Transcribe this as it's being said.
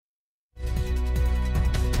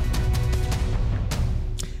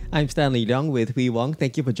I'm Stanley Leong with Hui Wong.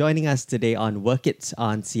 Thank you for joining us today on Work It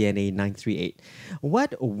on CNA 938.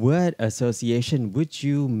 What word association would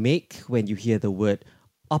you make when you hear the word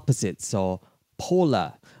opposites or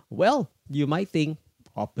polar? Well, you might think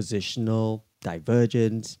oppositional,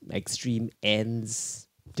 divergent, extreme ends,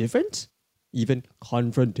 different, even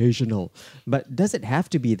confrontational. But does it have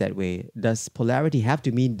to be that way? Does polarity have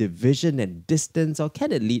to mean division and distance, or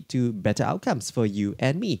can it lead to better outcomes for you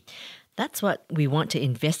and me? That's what we want to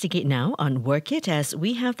investigate now on Work It, as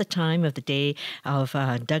we have the time of the day of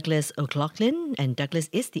Douglas O'Loughlin. And Douglas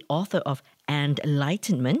is the author of And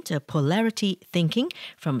Enlightenment, a Polarity Thinking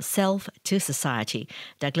from Self to Society.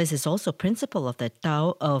 Douglas is also principal of the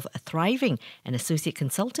Tao of Thriving, an associate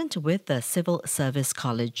consultant with the Civil Service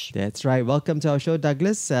College. That's right. Welcome to our show,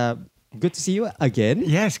 Douglas. Good to see you again.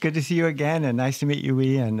 Yes, good to see you again, and nice to meet you,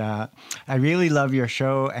 Wee. And I really love your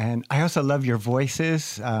show, and I also love your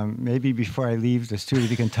voices. Maybe before I leave the studio,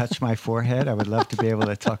 if you can touch my forehead, I would love to be able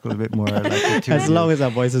to talk a little bit more like the two As of you. long as our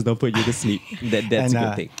voices don't put you to sleep, that's a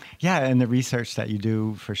good thing. Yeah, and the research that you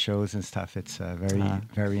do for shows and stuff, it's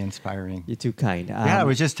very inspiring. You're too kind. Yeah, I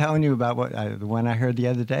was just telling you about the one I heard the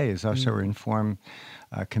other day is also an Inform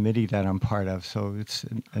committee that I'm part of. So it's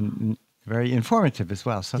very informative as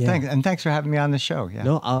well. So thanks for having me on the show. Yeah.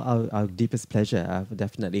 No, our deepest pleasure,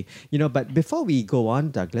 definitely. But before we go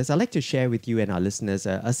on, Douglas, I'd like to share with you and our listeners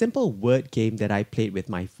a simple word game that I played with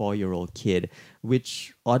my 4-year-old kid,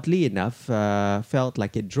 which oddly enough felt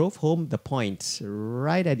like it drove home the point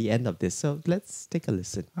right at the end of this. So let's take a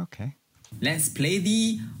listen. Okay. Let's play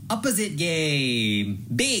the opposite game.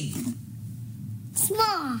 Big,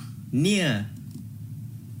 Small, near,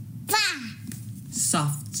 far,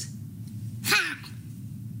 soft, hard,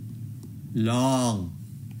 long,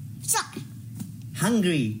 short,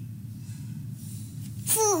 hungry,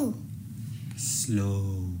 full,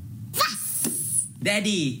 slow. fast,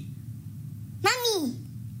 Daddy, mommy,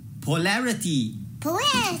 polarity.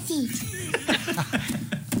 polarity.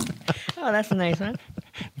 Oh, that's a nice one.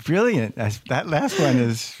 Brilliant. That last one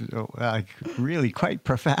is really quite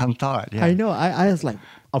profound thought. Yeah. I know. I was like,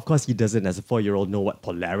 of course, he doesn't, as a 4-year-old, know what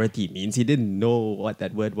polarity means. He didn't know what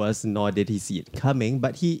that word was, nor did he see it coming.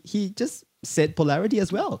 But he just said polarity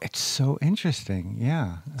as well. It's so interesting.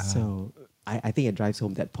 Yeah. So I think it drives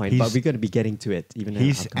home that point. But we're going to be getting to it. Even in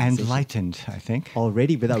He's our conversation. enlightened, I think.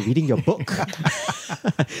 Already without reading your book.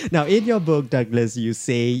 Now, in your book, Douglas, you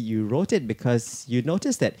say you wrote it because you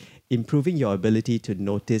noticed that improving your ability to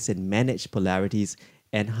notice and manage polarities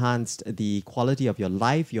enhanced the quality of your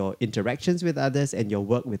life, your interactions with others, and your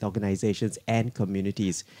work with organizations and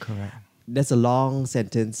communities. Correct. That's a long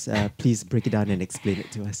sentence. Please break it down and explain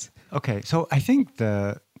it to us. Okay, so I think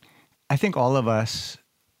all of us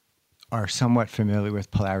are somewhat familiar with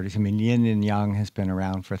polarities. I mean, yin and yang has been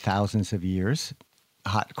around for thousands of years.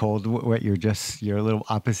 Hot, cold, what your little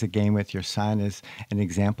opposite game with your son is an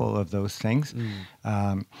example of those things.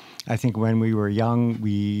 I think when we were young,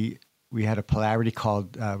 we had a polarity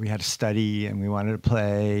called, we had to study and we wanted to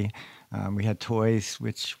play. We had toys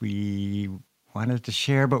which we wanted to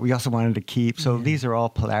share, but we also wanted to keep. So these are all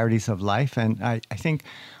polarities of life. And I think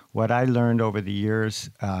what I learned over the years,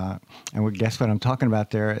 and guess what I'm talking about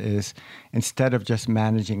there, is instead of just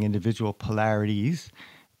managing individual polarities,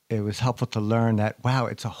 it was helpful to learn that, wow,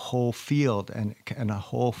 it's a whole field and a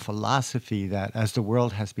whole philosophy that as the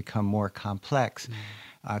world has become more complex,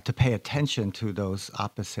 to pay attention to those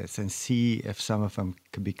opposites and see if some of them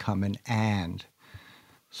could become an and.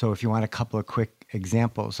 So if you want a couple of quick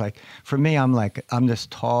examples, like for me, I'm this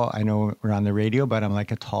tall, I know we're on the radio, but I'm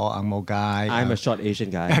like a tall Angmo guy. I'm a short Asian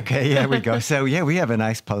guy. Okay, yeah, we go. So yeah, we have a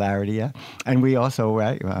nice polarity, yeah. And we also,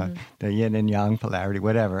 right, the yin and yang polarity,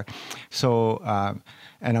 whatever. So,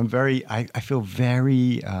 and I feel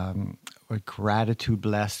very with gratitude,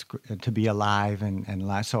 blessed to be alive and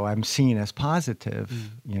alive. So I'm seen as positive,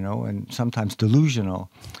 and sometimes delusional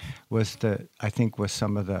was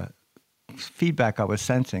some of the feedback I was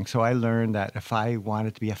sensing. So I learned that if I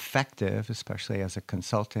wanted to be effective, especially as a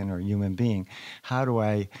consultant or a human being, how do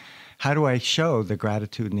I show the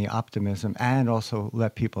gratitude and the optimism and also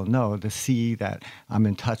let people know to see that I'm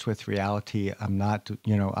in touch with reality. I'm not,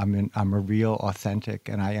 I'm a real authentic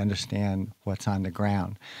and I understand what's on the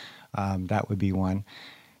ground. That would be one.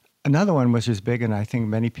 Another one which is big, and I think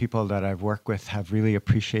many people that I've worked with have really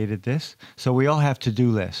appreciated this. So we all have to-do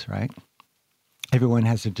lists, right? Everyone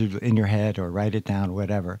has to do in your head or write it down,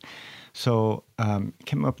 whatever. So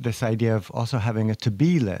came up with this idea of also having a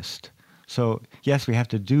to-be list. So yes, we have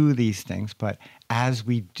to do these things, but as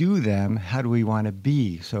we do them, how do we want to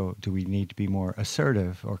be? So do we need to be more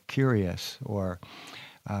assertive or curious or,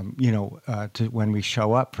 when we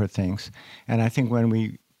show up for things? And I think when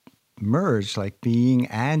we merge, like being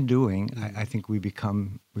and doing, I think we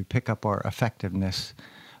pick up our effectiveness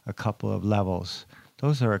a couple of levels.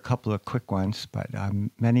 Those are a couple of quick ones, but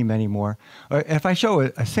many, many more. Or if I show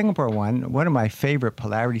a Singapore one of my favorite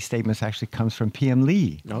polarity statements actually comes from PM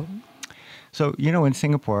Lee. No? So, in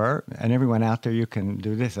Singapore, and everyone out there, you can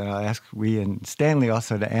do this, and I'll ask we and Stanley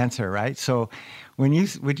also to answer, right? So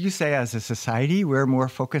would you say as a society, we're more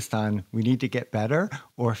focused on we need to get better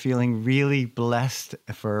or feeling really blessed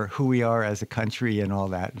for who we are as a country and all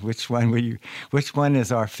that? Which one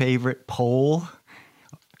is our favorite pole?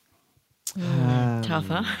 Tough,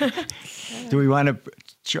 huh? Do we want to,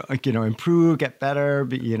 improve, get better?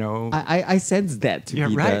 I sense that to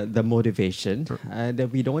be right. the motivation, that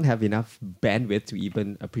we don't have enough bandwidth to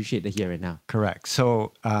even appreciate the here and now. Correct.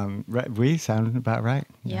 So we sound about right.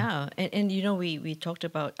 Yeah, and we talked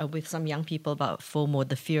about with some young people about FOMO,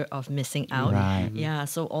 the fear of missing out. Right. Yeah,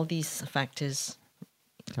 so all these factors.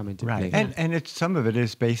 Come into Right, play. and some of it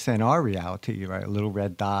is based in our reality, right? A little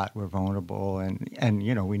red dot, we're vulnerable, and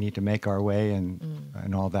we need to make our way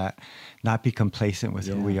and all that, not be complacent with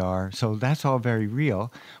who we are. So that's all very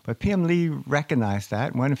real. But PM Lee recognized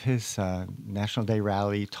that. One of his National Day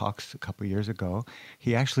rally talks a couple of years ago,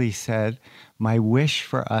 he actually said, "My wish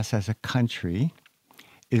for us as a country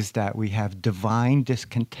is that we have divine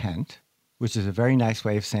discontent," which is a very nice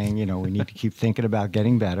way of saying, we need to keep thinking about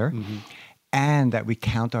getting better. And that we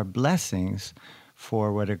count our blessings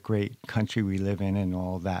for what a great country we live in and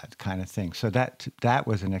all that kind of thing. So that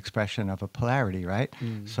was an expression of a polarity, right?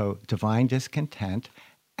 So divine discontent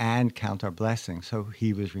and count our blessings. So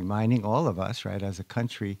he was reminding all of us, right, as a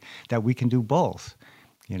country, that we can do both.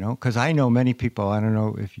 Because I know many people, I don't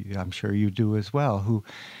know if you, I'm sure you do as well, who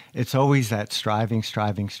it's always that striving,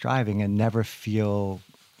 and never feel,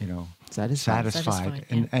 satisfied.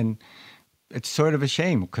 Yeah. And it's sort of a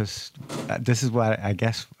shame because this is what I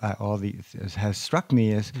guess all these has struck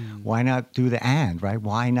me is why not do the and, right?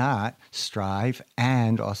 Why not strive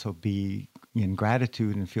and also be in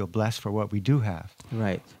gratitude and feel blessed for what we do have?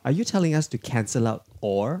 Right. Are you telling us to cancel out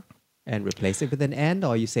or and replace it with an and, or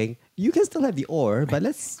are you saying you can still have the or, but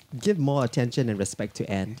let's give more attention and respect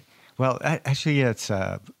to and? Well, actually, it's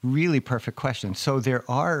a really perfect question. So there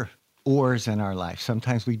are ors in our life.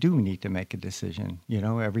 Sometimes we do need to make a decision,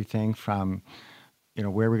 everything from,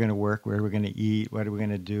 where we're going to work, where we're going to eat, what are we going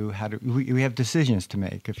to do, we have decisions to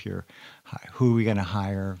make who are we going to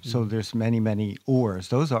hire. So there's many, many ors.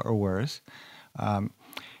 Those are ors. And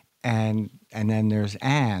then there's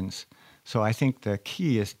ands. So I think the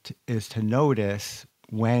key is to notice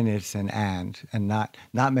when it's an and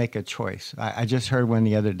not make a choice. I just heard one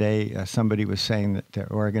the other day, somebody was saying that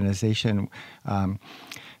their organization,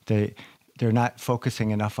 they're not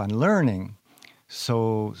focusing enough on learning.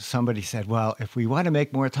 So somebody said, well, if we want to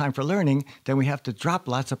make more time for learning, then we have to drop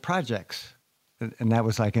lots of projects. And that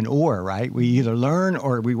was like an or, right? We either learn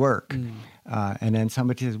or we work. And then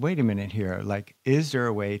somebody says, wait a minute here, is there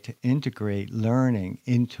a way to integrate learning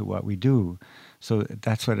into what we do? So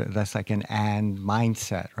that's like an and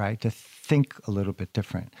mindset, right? To think a little bit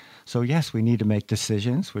different. So yes, we need to make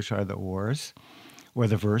decisions, which are the ors, or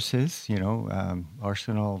the verses,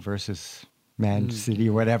 Arsenal versus Man City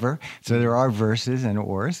or whatever. So there are verses and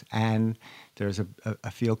ors, and there's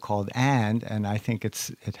a field called and I think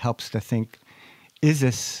it helps to think, is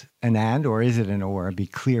this an and or is it an or? Be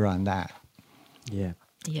clear on that. Yeah.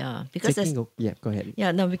 Yeah, because Go ahead.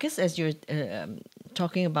 Yeah, no, because as you're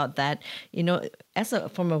talking about that,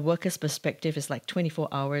 from a worker's perspective, it's like 24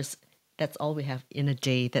 hours. That's all we have in a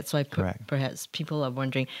day. That's why perhaps people are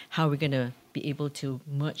wondering how we're going to be able to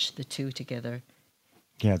merge the two together.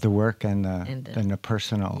 Yeah, the work and the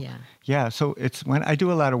personal. Yeah. Yeah, so it's when I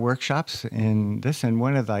do a lot of workshops in this, and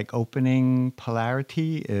one of opening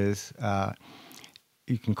polarity is,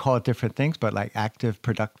 you can call it different things, but like active,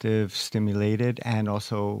 productive, stimulated, and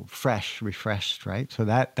also fresh, refreshed, right? So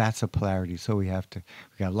that's a polarity. So we got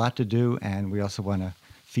a lot to do, and we also want to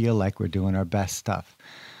feel like we're doing our best stuff.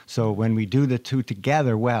 So when we do the two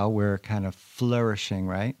together well, we're kind of flourishing,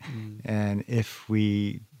 right? And if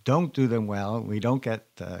we don't do them well, we don't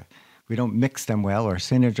mix them well or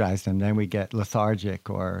synergize them, then we get lethargic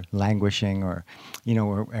or languishing or,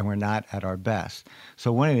 and we're not at our best.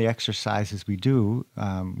 So one of the exercises we do,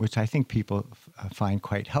 which I think people find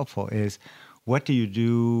quite helpful, is what do you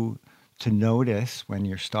do to notice when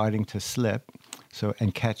you're starting to slip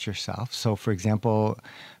and catch yourself? So for example,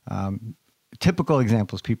 typical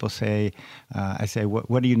examples, people say, I say,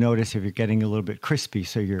 what do you notice if you're getting a little bit crispy,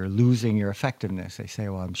 so you're losing your effectiveness? They say,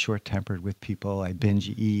 well, I'm short-tempered with people, I binge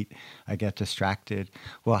eat, I get distracted.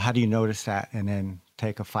 Well, how do you notice that and then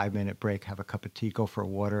take a 5-minute break, have a cup of tea, go for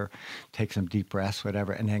water, take some deep breaths,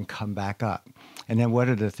 whatever, and then come back up. And then what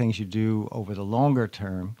are the things you do over the longer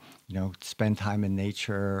term? Spend time in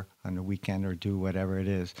nature on the weekend or do whatever it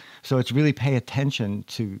is. So it's really pay attention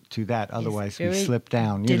to that. Otherwise, we slip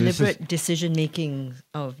down. Deliberate decision making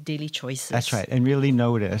of daily choices. That's right. And really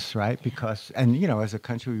notice, right? Because, as a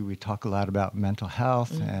country, we talk a lot about mental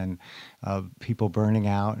health and people burning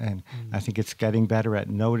out. And I think it's getting better at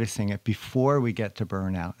noticing it before we get to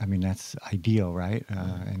burnout. I mean, that's ideal, right?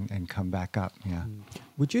 And come back up. Yeah.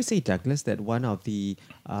 Would you say, Douglas, that one of the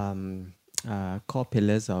core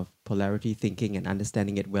pillars of polarity thinking and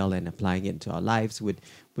understanding it well and applying it into our lives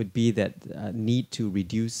would be that need to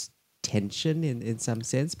reduce tension in some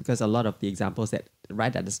sense? Because a lot of the examples that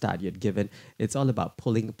right at the start you had given, it's all about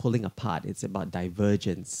pulling apart. It's about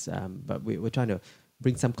divergence. But we're trying to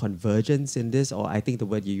bring some convergence in this, or I think the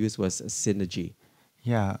word you used was synergy.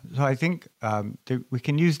 Yeah, so I think we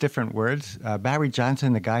can use different words. Barry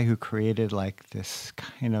Johnson, the guy who created like this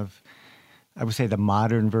kind of, I would say, the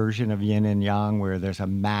modern version of yin and yang, where there's a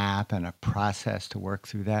map and a process to work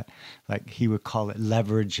through that. Like he would call it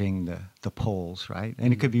leveraging the poles, right?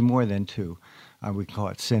 And it could be more than two. We call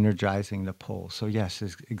it synergizing the poles. So yes,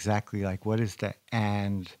 it's exactly like what does the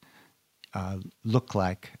and look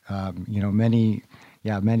like?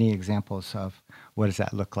 Many examples of what does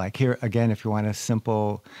that look like. Here, again, if you want a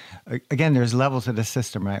simple, again, there's levels of the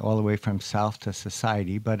system, right? All the way from self to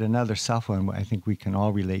society. But another self one I think we can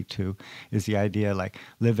all relate to is the idea like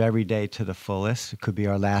live every day to the fullest. It could be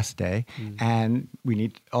our last day. And we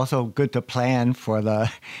need also good to plan for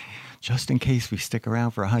the, just in case we stick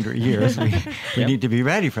around for 100 years, we need to be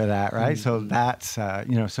ready for that, right? So that's,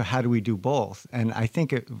 so how do we do both? And I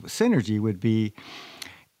think synergy would be,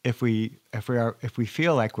 if we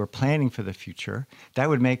feel like we're planning for the future, that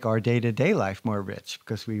would make our day-to-day life more rich,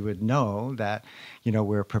 because we would know that,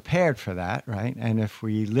 we're prepared for that, right? And if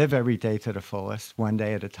we live every day to the fullest, one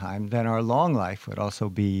day at a time, then our long life would also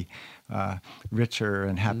be richer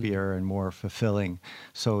and happier and more fulfilling.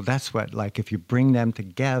 So that's what, like, if you bring them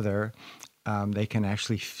together, they can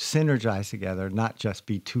actually synergize together, not just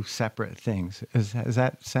be two separate things. Does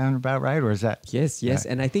that sound about right, or is that? Yes.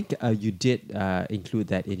 And I think you did include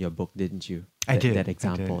that in your book, didn't you? I did. That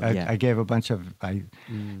example. I did. Yeah. I gave a bunch of, I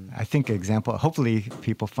think example, hopefully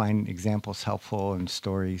people find examples helpful and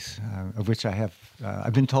stories, of which I have,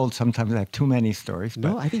 I've been told sometimes I have too many stories.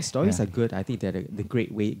 No, but, I think stories are good. I think they're the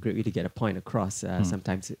great way to get a point across.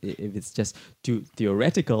 Sometimes if it's just too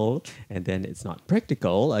theoretical and then it's not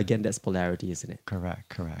practical, again, that's polarity, isn't it?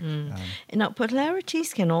 Correct. Now,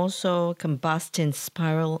 polarities can also combust and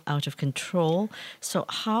spiral out of control. So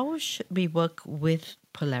how should we work with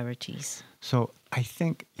polarities? So I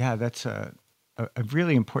think, that's a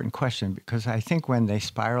really important question, because I think when they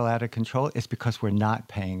spiral out of control, it's because we're not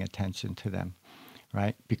paying attention to them,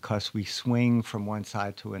 right? Because we swing from one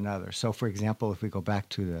side to another. So, for example, if we go back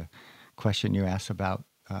to the question you asked about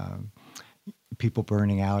people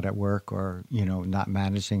burning out at work, or, not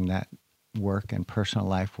managing that work and personal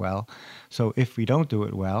life well. So if we don't do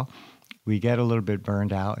it well, we get a little bit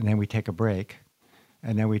burned out, and then we take a break.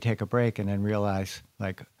 And then we take a break and then realize,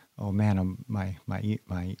 like, oh man, my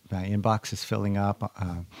inbox is filling up.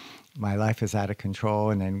 My life is out of control.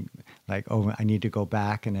 And then, like, oh, I need to go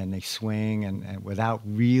back. And then they swing, and without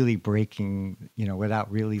really breaking,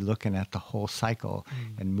 without really looking at the whole cycle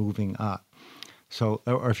and moving up. So,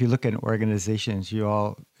 or if you look at organizations,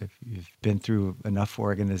 if you've been through enough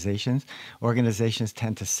organizations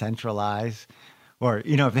tend to centralize. Or,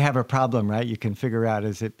 if they have a problem, right, you can figure out,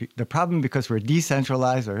 is it the problem because we're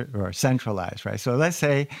decentralized or centralized, right? So let's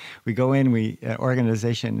say we go in,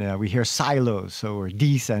 organization, we hear silos, so we're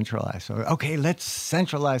decentralized. So, okay, let's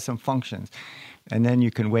centralize some functions. And then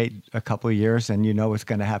you can wait a couple of years and you know what's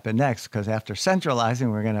going to happen next, because after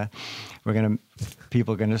centralizing,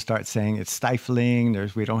 people are going to start saying it's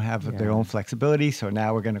stifling, we don't have their own flexibility, so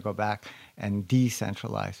now we're going to go back and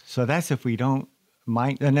decentralize. So that's if we don't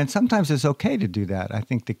mind, and then sometimes it's okay to do that. I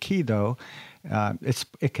think the key, though,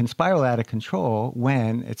 it can spiral out of control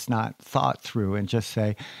when it's not thought through and just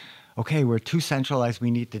say, okay, we're too centralized,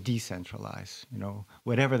 we need to decentralize,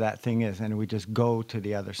 whatever that thing is, and we just go to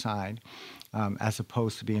the other side, as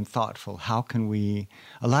opposed to being thoughtful. How can we,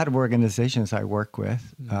 a lot of organizations I work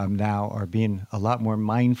with now are being a lot more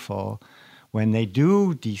mindful when they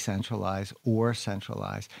do decentralize or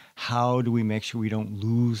centralize. How do we make sure we don't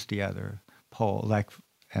lose the other pole? Like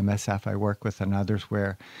MSF I work with and others,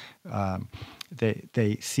 where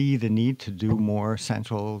they see the need to do more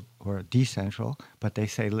central or decentral, but they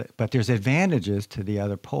say, but there's advantages to the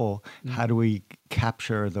other pole. How do we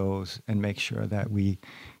capture those and make sure that we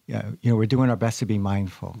we're doing our best to be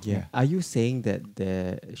mindful. Yeah. Are you saying that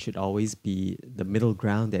there should always be the middle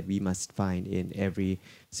ground that we must find in every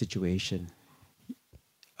situation?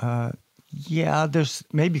 Yeah, there's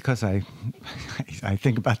maybe because I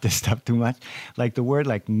think about this stuff too much. Like the word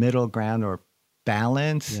like middle ground or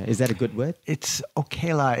balance. Yeah. Is that a good word? It's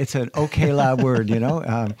okayla. It's an okayla word,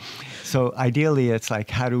 So ideally, it's like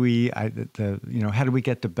how do we how do we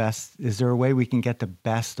get the best? Is there a way we can get the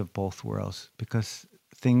best of both worlds? Because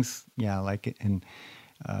things, like in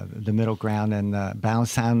the middle ground and the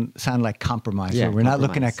balance sound like compromise. Yeah, So we're not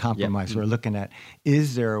looking at compromise. compromise. We're looking at,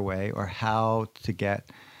 is there a way or how to get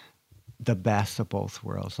the best of both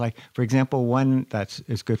worlds? Like, for example, one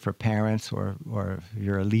is good for parents or if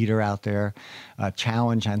you're a leader out there,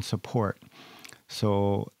 challenge and support.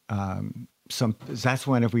 So that's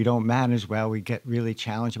when if we don't manage well, we get really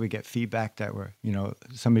challenged. We get feedback that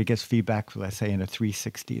somebody gets feedback, let's say in a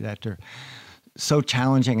 360, that they're so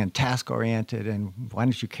challenging and task-oriented, and why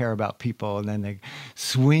don't you care about people? And then they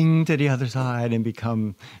swing to the other side and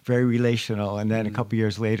become very relational. And then a couple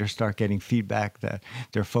years later start getting feedback that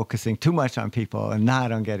they're focusing too much on people and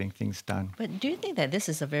not on getting things done. But do you think that this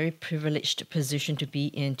is a very privileged position to be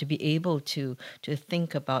in, to be able to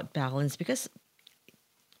think about balance? Because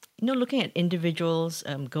looking at individuals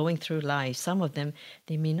going through life, some of them,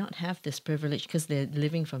 they may not have this privilege because they're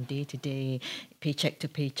living from day to day, paycheck to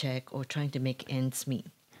paycheck, or trying to make ends meet.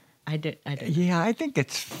 I don't. Yeah, I think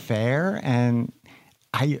it's fair, and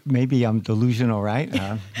maybe I'm delusional, right?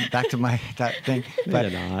 Back to that thing.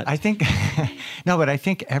 But You're not. I think no, but I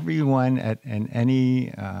think everyone in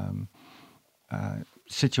any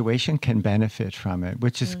situation can benefit from it,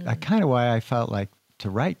 which is kind of why I felt like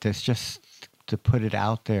to write this, just to put it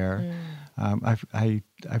out there.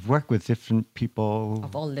 I've worked with different people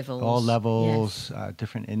of all levels, yes.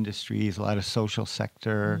 Different industries, a lot of social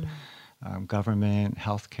sector, government,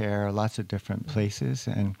 healthcare, lots of different places,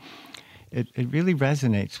 and it really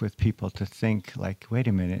resonates with people to think like, wait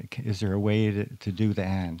a minute, is there a way to do the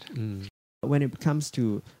and? When it comes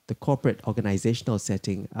to the corporate organizational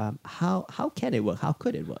setting, how can it work? How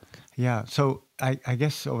could it work? Yeah, so I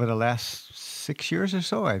guess over the last 6 years or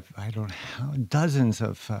so, I don't know, dozens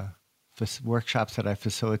of workshops that I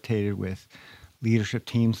facilitated with leadership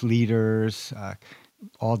teams, leaders,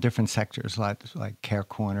 all different sectors, like Care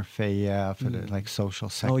Corner, FAIA, for the like social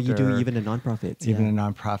sector. Oh, you do even the nonprofits. Even the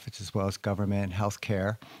nonprofits as well as government,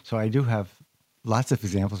 healthcare. So I do have lots of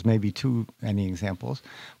examples, maybe too many examples.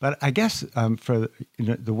 But I guess for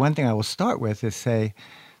the one thing I will start with is say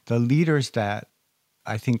the leaders that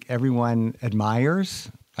I think everyone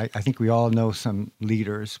admires. I think we all know some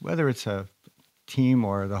leaders, whether it's a team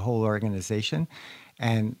or the whole organization,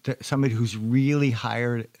 and somebody who's really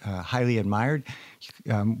highly admired.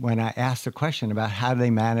 When I ask the question about how do they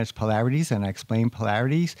manage polarities and I explain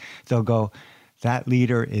polarities, they'll go, that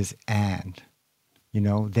leader is and.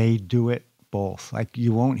 They do it both. Like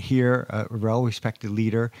you won't hear a well-respected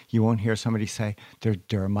leader, you won't hear somebody say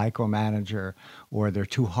they're a micromanager or they're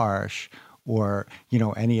too harsh or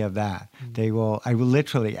any of that. I will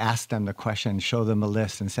literally ask them the question, show them a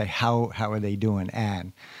list and say, how are they doing?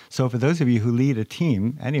 And so for those of you who lead a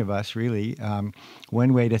team, any of us really,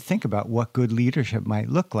 one way to think about what good leadership might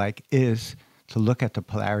look like is to look at the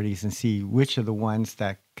polarities and see which are the ones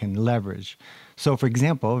that can leverage. So for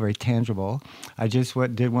example, very tangible, I just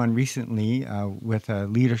did one recently with a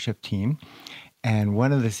leadership team, and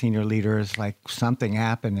one of the senior leaders, like something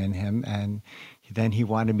happened in him, and then he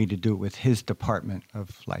wanted me to do it with his department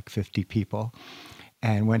of like 50 people.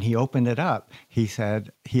 And when he opened it up, he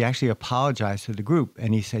said, he actually apologized to the group.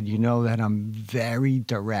 And he said, that I'm very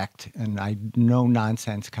direct and I no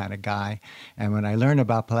nonsense kind of guy. And when I learn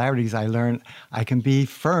about polarities, I learn I can be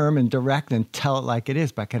firm and direct and tell it like it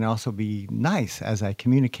is, but I can also be nice as I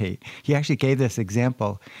communicate. He actually gave this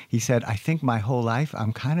example. He said, I think my whole life,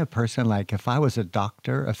 I'm kind of a person like if I was a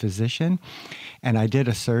doctor, a physician, and I did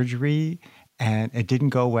a surgery and it didn't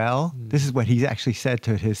go well. This is what he actually said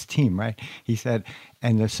to his team, right? He said,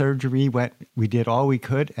 and the surgery went, we did all we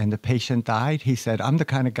could, and the patient died. He said, I'm the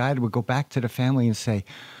kind of guy that would go back to the family and say,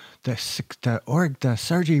 the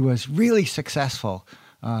surgery was really successful,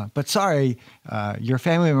 but sorry, your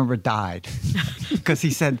family member died. Because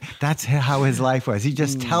he said that's how his life was. He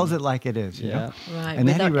just tells it like it is. Yeah. Right, and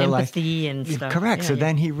without then he realized, empathy and stuff. Correct. Yeah, so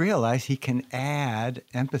then he realized he can add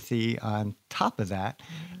empathy on top of that.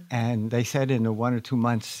 And they said in the 1 or 2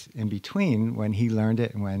 months in between, when he learned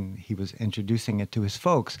it and when he was introducing it to his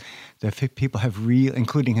folks, the people have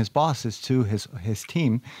including his bosses too, his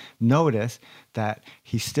team, notice that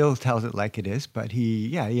he still tells it like it is, but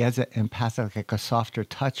he has an empathic, like a softer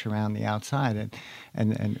touch around the outside,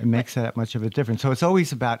 and it makes that much of a difference. So it's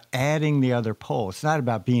always about adding the other pole. It's not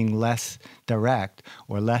about being less direct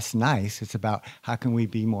or less nice. It's about how can we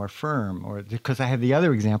be more firm, or because I have the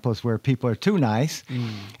other examples where people are too nice.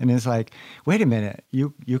 And it's like, wait a minute,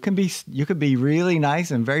 you could be really nice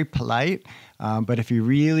and very polite, but if you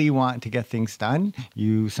really want to get things done,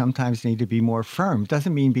 you sometimes need to be more firm.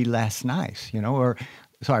 Doesn't mean be less nice, Or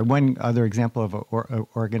sorry, one other example of an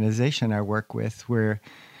organization I work with where,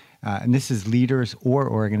 and this is leaders or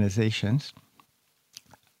organizations.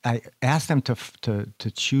 I asked them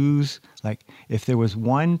to choose, like, if there was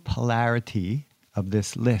one polarity of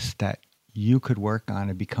this list that you could work on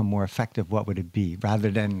and become more effective, what would it be, rather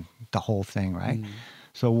than the whole thing, right?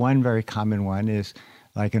 So one very common one is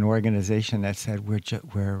like an organization that said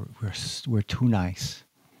we're too nice,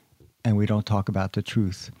 and we don't talk about the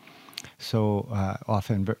truth. So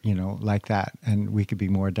often, like that, and we could be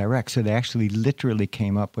more direct. So they actually literally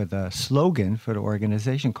came up with a slogan for the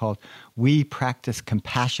organization called "We Practice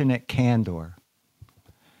Compassionate Candor,"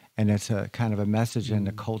 and it's a kind of a message in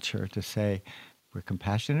the culture to say, we're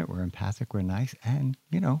compassionate, we're empathic, we're nice, and,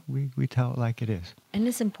 we tell it like it is. And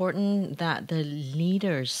it's important that the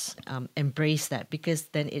leaders embrace that, because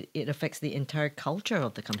then it affects the entire culture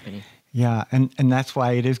of the company. Yeah, and that's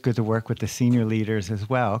why it is good to work with the senior leaders as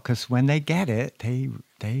well, because when they get it,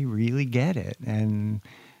 they really get it. And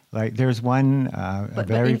like there's one But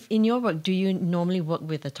in your work, do you normally work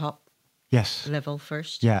with the top yes level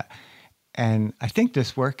first? Yeah. And I think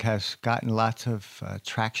this work has gotten lots of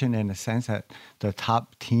traction in the sense that the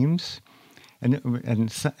top teams, and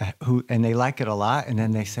they like it a lot, and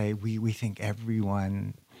then they say we think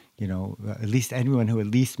everyone, at least anyone who at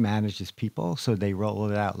least manages people, so they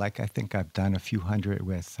roll it out. Like I think I've done a few hundred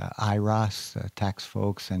with IROS, tax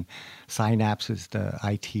folks, and Synapse is the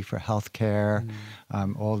IT for healthcare,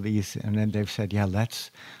 all these, and then they've said,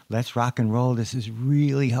 let's rock and roll. This is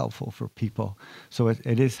really helpful for people. So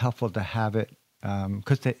it is helpful to have it,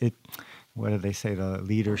 because what do they say? The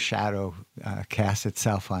leader's shadow casts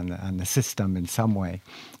itself on the system in some way.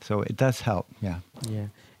 So it does help. Yeah. Yeah.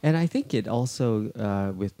 And I think it also,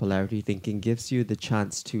 with polarity thinking, gives you the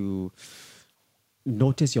chance to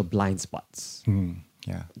notice your blind spots.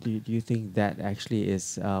 Yeah. Do you think that actually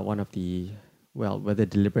is one of the, well, whether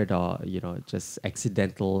deliberate or, just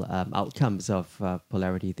accidental outcomes of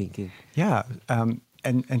polarity thinking? Yeah.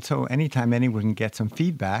 And so anytime anyone can get some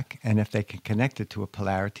feedback, and if they can connect it to a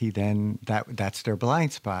polarity, then that's their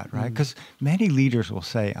blind spot, right? Because many leaders will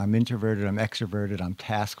say, I'm introverted, I'm extroverted, I'm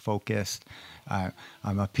task-focused,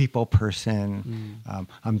 I'm a people person,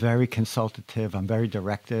 I'm very consultative, I'm very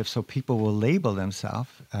directive. So people will label themselves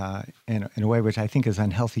in a way which I think is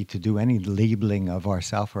unhealthy to do any labeling of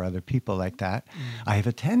ourselves or other people like that. I have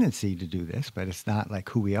a tendency to do this, but it's not like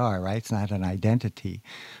who we are, right? It's not an identity.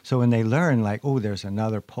 So when they learn, like, oh, there's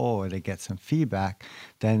another pole, or they get some feedback,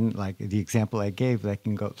 then like the example I gave, they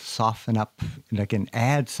can go soften up, they can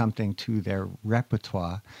add something to their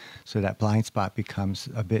repertoire so that blind spot becomes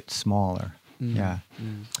a bit smaller. Yeah.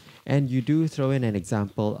 And you do throw in an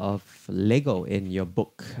example of Lego in your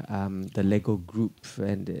book, the Lego Group,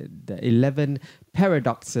 and the 11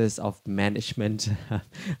 paradoxes of management.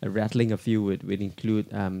 Rattling a few would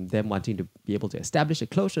include them wanting to be able to establish a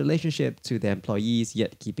close relationship to their employees,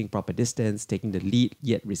 yet keeping proper distance, taking the lead,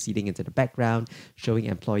 yet receding into the background, showing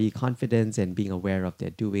employee confidence and being aware of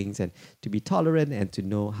their doings, and to be tolerant and to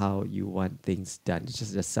know how you want things done. It's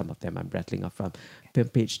just some of them I'm rattling off from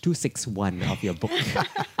page 261 of your book.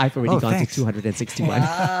 I've already gone thanks. to 261.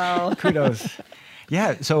 Wow. Kudos.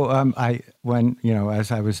 Yeah. So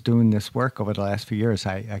as I was doing this work over the last few years,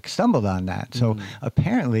 I stumbled on that. So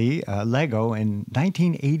apparently Lego in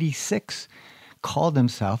 1986 called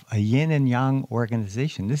himself a yin and yang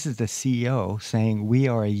organization. This is the CEO saying we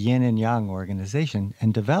are a yin and yang organization,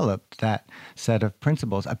 and developed that set of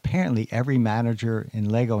principles. Apparently every manager in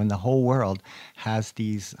Lego in the whole world has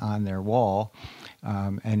these on their wall,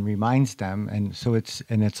 and reminds them. And so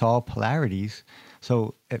it's all polarities.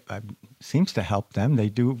 So it seems to help them.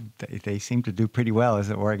 They seem to do pretty well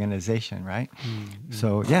as an organization, right?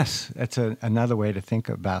 So yes, that's another way to think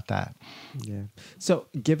about that. Yeah. So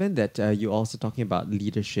given that you're also talking about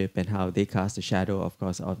leadership and how they cast a shadow, of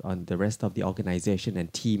course, on the rest of the organization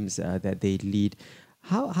and teams that they lead,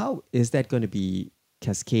 how is that going to be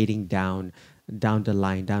cascading down the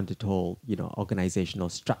line, down to the whole, organizational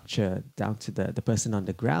structure, down to the person on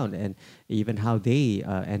the ground, and even how they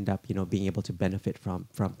end up, being able to benefit from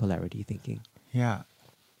polarity thinking. Yeah.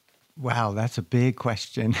 Wow, that's a big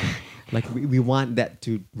question. Like we want that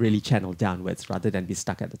to really channel downwards rather than be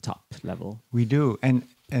stuck at the top level. We do. And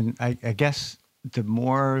I guess the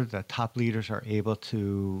more the top leaders are able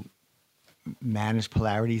to manage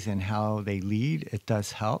polarities and how they lead, it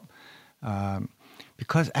does help.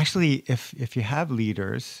 Because actually, if you have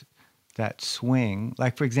leaders that swing,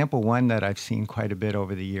 like for example, one that I've seen quite a bit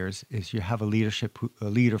over the years is you have a leader,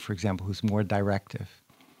 for example, who's more directive.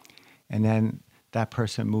 And then that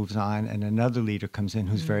person moves on and another leader comes in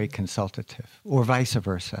who's very consultative, or vice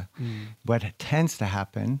versa. What tends to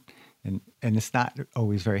happen, and it's not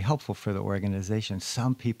always very helpful for the organization,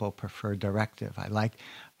 some people prefer directive. I like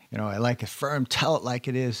it firm, tell it like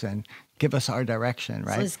it is, and give us our direction,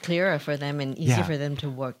 right? So it's clearer for them and easier for them to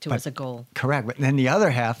work towards a goal. Correct. But then the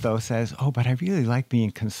other half, though, says, oh, but I really like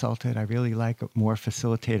being consulted. I really like a more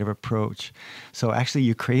facilitative approach. So actually,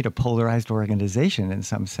 you create a polarized organization in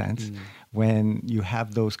some sense when you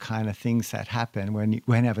have those kind of things that happen, when you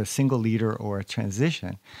have a single leader or a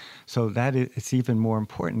transition. So it's even more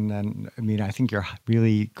important. And I think your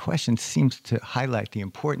question seems to highlight the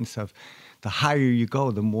importance of the higher you go,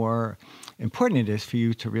 the more important it is for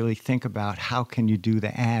you to really think about how can you do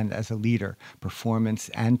the and as a leader, performance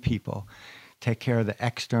and people. Take care of the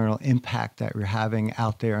external impact that we're having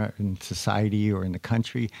out there in society or in the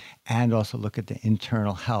country, and also look at the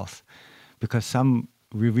internal health. Because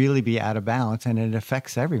we really be out of balance and it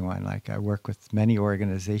affects everyone. Like I work with many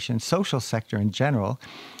organizations, social sector in general,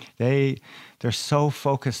 they're so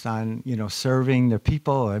focused on, serving the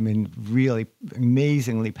people. Really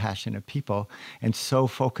amazingly passionate people, and so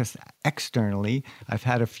focused externally. I've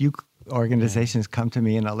had a few organizations come to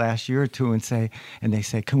me in the last year or two and they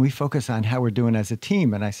say, can we focus on how we're doing as a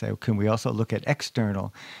team? And I say, can we also look at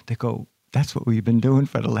external? They go, that's what we've been doing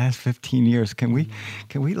for the last 15 years. Can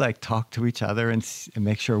we like talk to each other and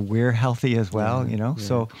make sure we're healthy as well? Yeah.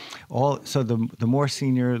 So the more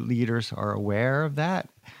senior leaders are aware of that,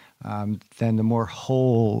 then the more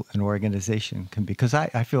whole an organization can be. Because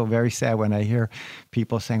I feel very sad when I hear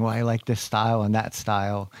people saying, well, I like this style and that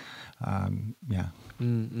style.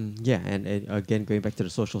 Yeah, and again, going back to the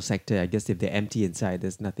social sector, I guess if they're empty inside,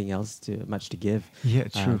 there's nothing else much to give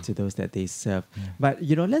to those that they serve. Yeah. But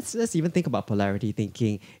let's even think about polarity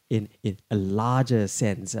thinking in a larger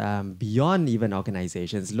sense, beyond even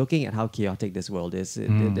organizations. Looking at how chaotic this world is,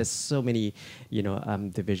 there's so many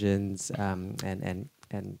divisions and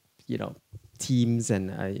teams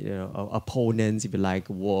and opponents, if you like,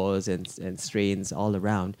 wars and strains all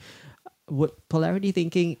around. Would polarity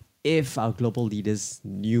thinking, if our global leaders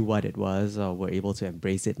knew what it was or were able to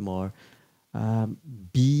embrace it more,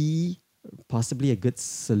 be possibly a good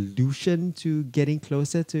solution to getting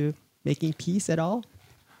closer to making peace at all?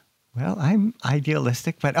 Well, I'm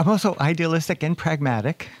idealistic, but I'm also idealistic and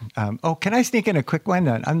pragmatic. Can I sneak in a quick one?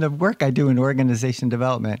 On the work I do in organization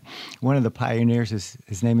development, one of the pioneers,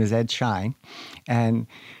 his name is Ed Shine, and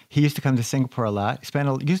he used to come to Singapore a lot.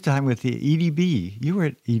 Used time with the EDB. You were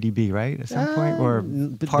at EDB, right, at some point? Or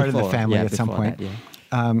part of the family at some point.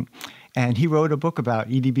 That, and he wrote a book about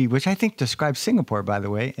EDB, which I think describes Singapore, by the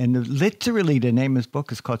way. And literally the name of his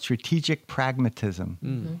book is called Strategic Pragmatism.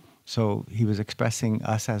 Mm-hmm. So he was expressing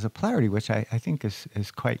us as a polarity, which I think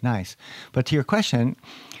is quite nice. But to your question,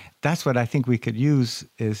 that's what I think we could use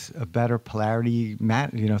is a better polarity,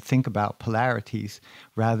 think about polarities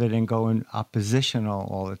rather than going oppositional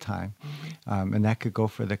all the time. Mm-hmm. And that could go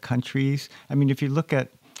for the countries. If you look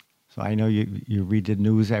at, so I know you read the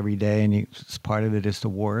news every day and part of it is the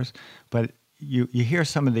wars, but you hear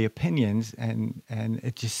some of the opinions and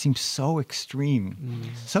it just seems so extreme.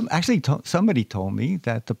 Somebody told me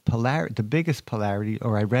that the biggest polarity,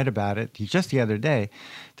 or I read about it just the other day,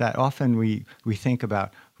 that often we think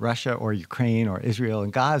about Russia or Ukraine or Israel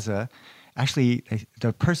and Gaza. Actually,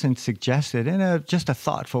 the person suggested in just a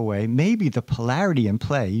thoughtful way, maybe the polarity in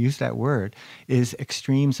play, use that word, is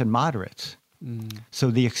extremes and moderates.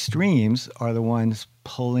 So the extremes are the ones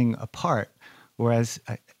pulling apart, whereas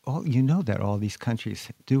that all these countries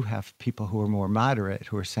do have people who are more moderate,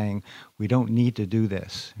 who are saying, we don't need to do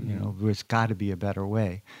this. There's got to be a better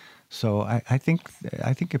way. So I think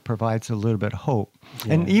it provides a little bit of hope.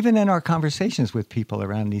 Yeah. And even in our conversations with people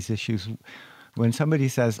around these issues, when somebody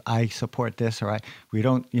says, I support this, or we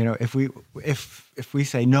don't, if we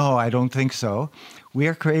say, no, I don't think so, we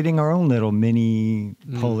are creating our own little mini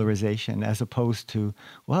polarization, as opposed to,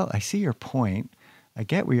 well, I see your point. I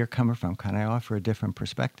get where you're coming from. Can I offer a different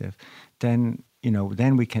perspective? Then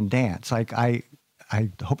we can dance. Like I I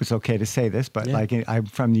hope it's okay to say this, but Yeah. like I'm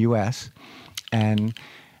from the U.S. and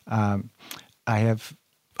I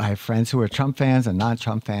have friends who are Trump fans and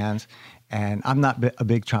non-Trump fans, and I'm not a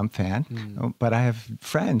big Trump fan, but I have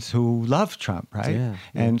friends who love Trump, right? Yeah,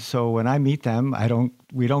 And so when I meet them,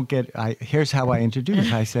 here's how I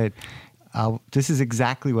introduce. I said, this is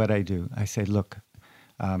exactly what I do. I say, look,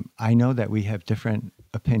 I know that we have different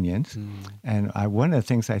opinions, and one of the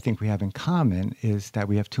things I think we have in common is that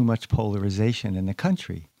we have too much polarization in the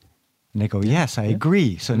country. And they go, yes, I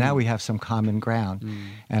agree. So now we have some common ground.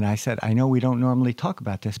 And I said, I know we don't normally talk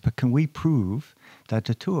about this, but can we prove that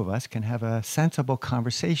the two of us can have a sensible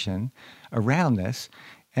conversation around this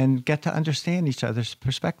and get to understand each other's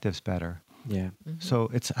perspectives better? Yeah.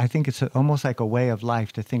 So I think it's almost like a way of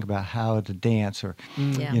life to think about how to dance or,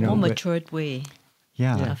 Yeah, you know, more matured way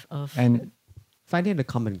yeah. of And Finding the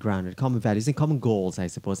common ground and common values and common goals, I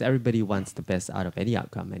suppose. Everybody wants the best out of any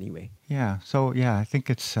outcome anyway. yeah, so yeah, I think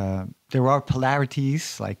it's there are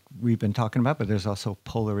polarities like we've been talking about, but there's also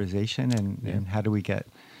polarization, and how do we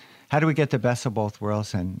get the best of both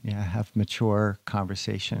worlds and have mature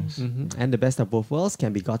conversations. And the best of both worlds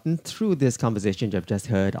can be gotten through this conversation you've just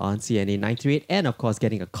heard on CNA 938, and of course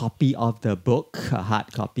getting a copy of the book, a hard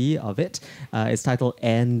copy of it. It's titled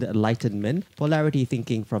Enlightenment, Polarity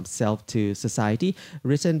Thinking from Self to Society,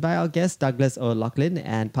 written by our guest Douglas O'Loughlin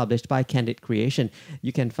and published by Candid Creation.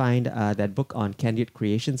 You can find that book on Candid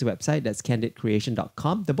Creation's website. That's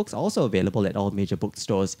candidcreation.com. The book's also available at all major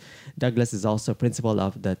bookstores. Douglas is also principal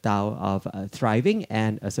of the Tao of Thriving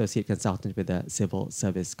and associate consultant with the Civil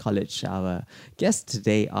Service College. Our guest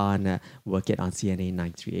today on Work It on CNA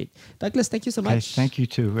 938. Douglas, thank you so Okay, much. thank you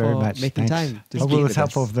too very for much. making Thanks. time to Hope speak it was with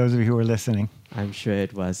helpful us. for those of you who are listening. I'm sure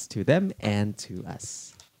it was to them and to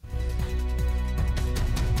us.